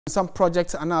Some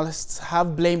project analysts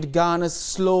have blamed Ghana's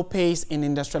slow pace in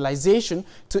industrialization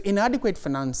to inadequate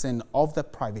financing of the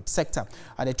private sector.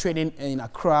 At a training in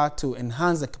Accra to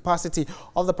enhance the capacity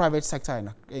of the private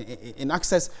sector in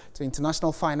access to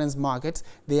international finance markets,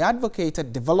 they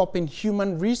advocated developing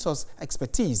human resource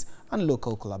expertise and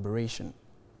local collaboration.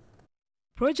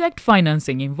 Project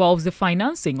financing involves the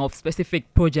financing of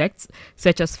specific projects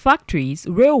such as factories,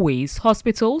 railways,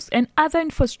 hospitals and other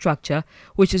infrastructure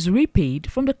which is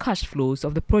repaid from the cash flows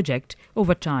of the project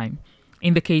over time.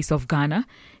 In the case of Ghana,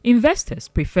 investors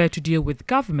prefer to deal with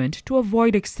government to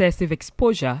avoid excessive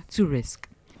exposure to risk.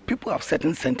 People have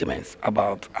certain sentiments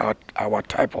about our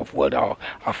type of world, our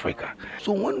Africa.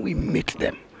 So when we meet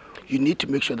them, you need to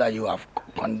make sure that you have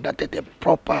conducted a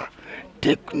proper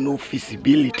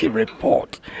techno-feasibility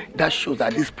report that shows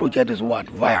that this project is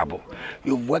viable.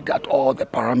 You've worked out all the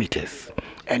parameters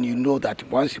and you know that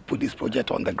once you put this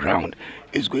project on the ground,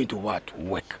 it's going to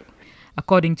work.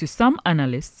 According to some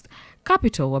analysts,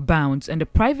 capital abounds and the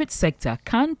private sector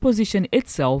can position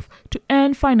itself to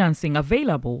earn financing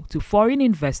available to foreign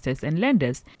investors and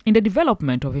lenders in the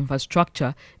development of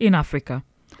infrastructure in Africa.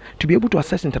 To be able to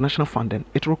access international funding,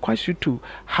 it requires you to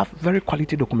have very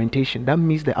quality documentation that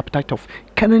meets the appetite of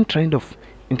current trend of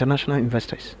international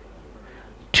investors.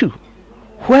 2,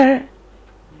 where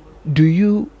do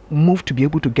you move to be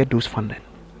able to get those funding?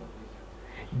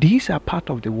 These are part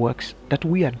of the works that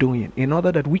we are doing in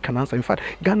order that we can answer. In fact,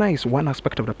 Ghana is one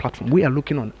aspect of the platform. We are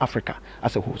looking on Africa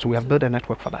as a whole, so we have built a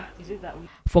network for that.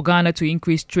 For Ghana to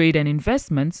increase trade and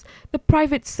investments, the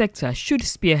private sector should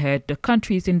spearhead the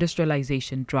country's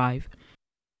industrialization drive.